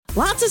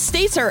Lots of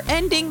states are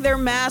ending their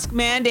mask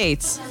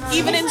mandates,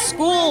 even in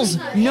schools,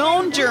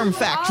 known germ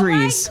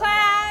factories.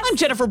 I'm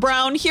Jennifer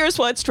Brown. Here's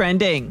what's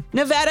trending.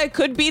 Nevada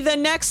could be the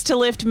next to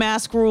lift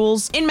mask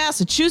rules. In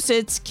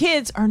Massachusetts,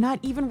 kids are not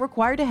even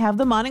required to have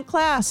them on in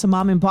class. A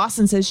mom in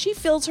Boston says she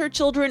feels her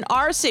children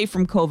are safe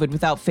from COVID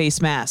without face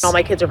masks. All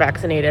my kids are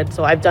vaccinated,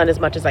 so I've done as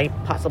much as I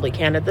possibly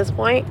can at this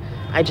point.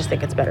 I just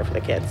think it's better for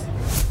the kids.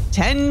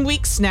 10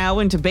 weeks now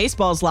into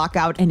baseball's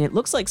lockout, and it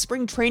looks like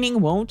spring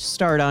training won't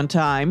start on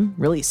time.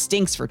 Really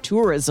stinks for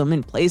tourism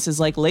in places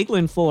like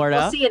Lakeland, Florida.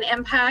 We'll see an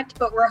impact,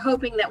 but we're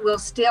hoping that we'll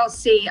still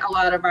see a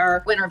lot of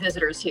our winter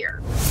visitors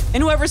here.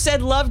 And whoever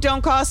said love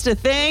don't cost a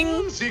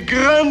thing has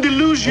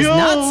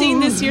not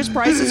seen this year's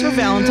prices for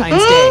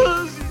Valentine's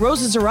Day.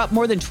 Roses are up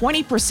more than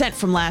 20%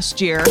 from last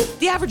year.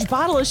 The average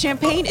bottle of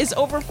champagne is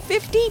over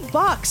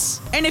 $50.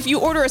 And if you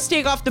order a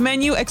steak off the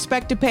menu,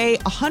 expect to pay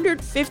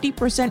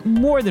 150%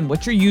 more than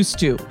what you're used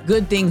to.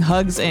 Good thing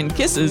hugs and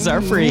kisses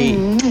are free.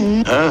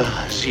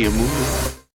 See a movie.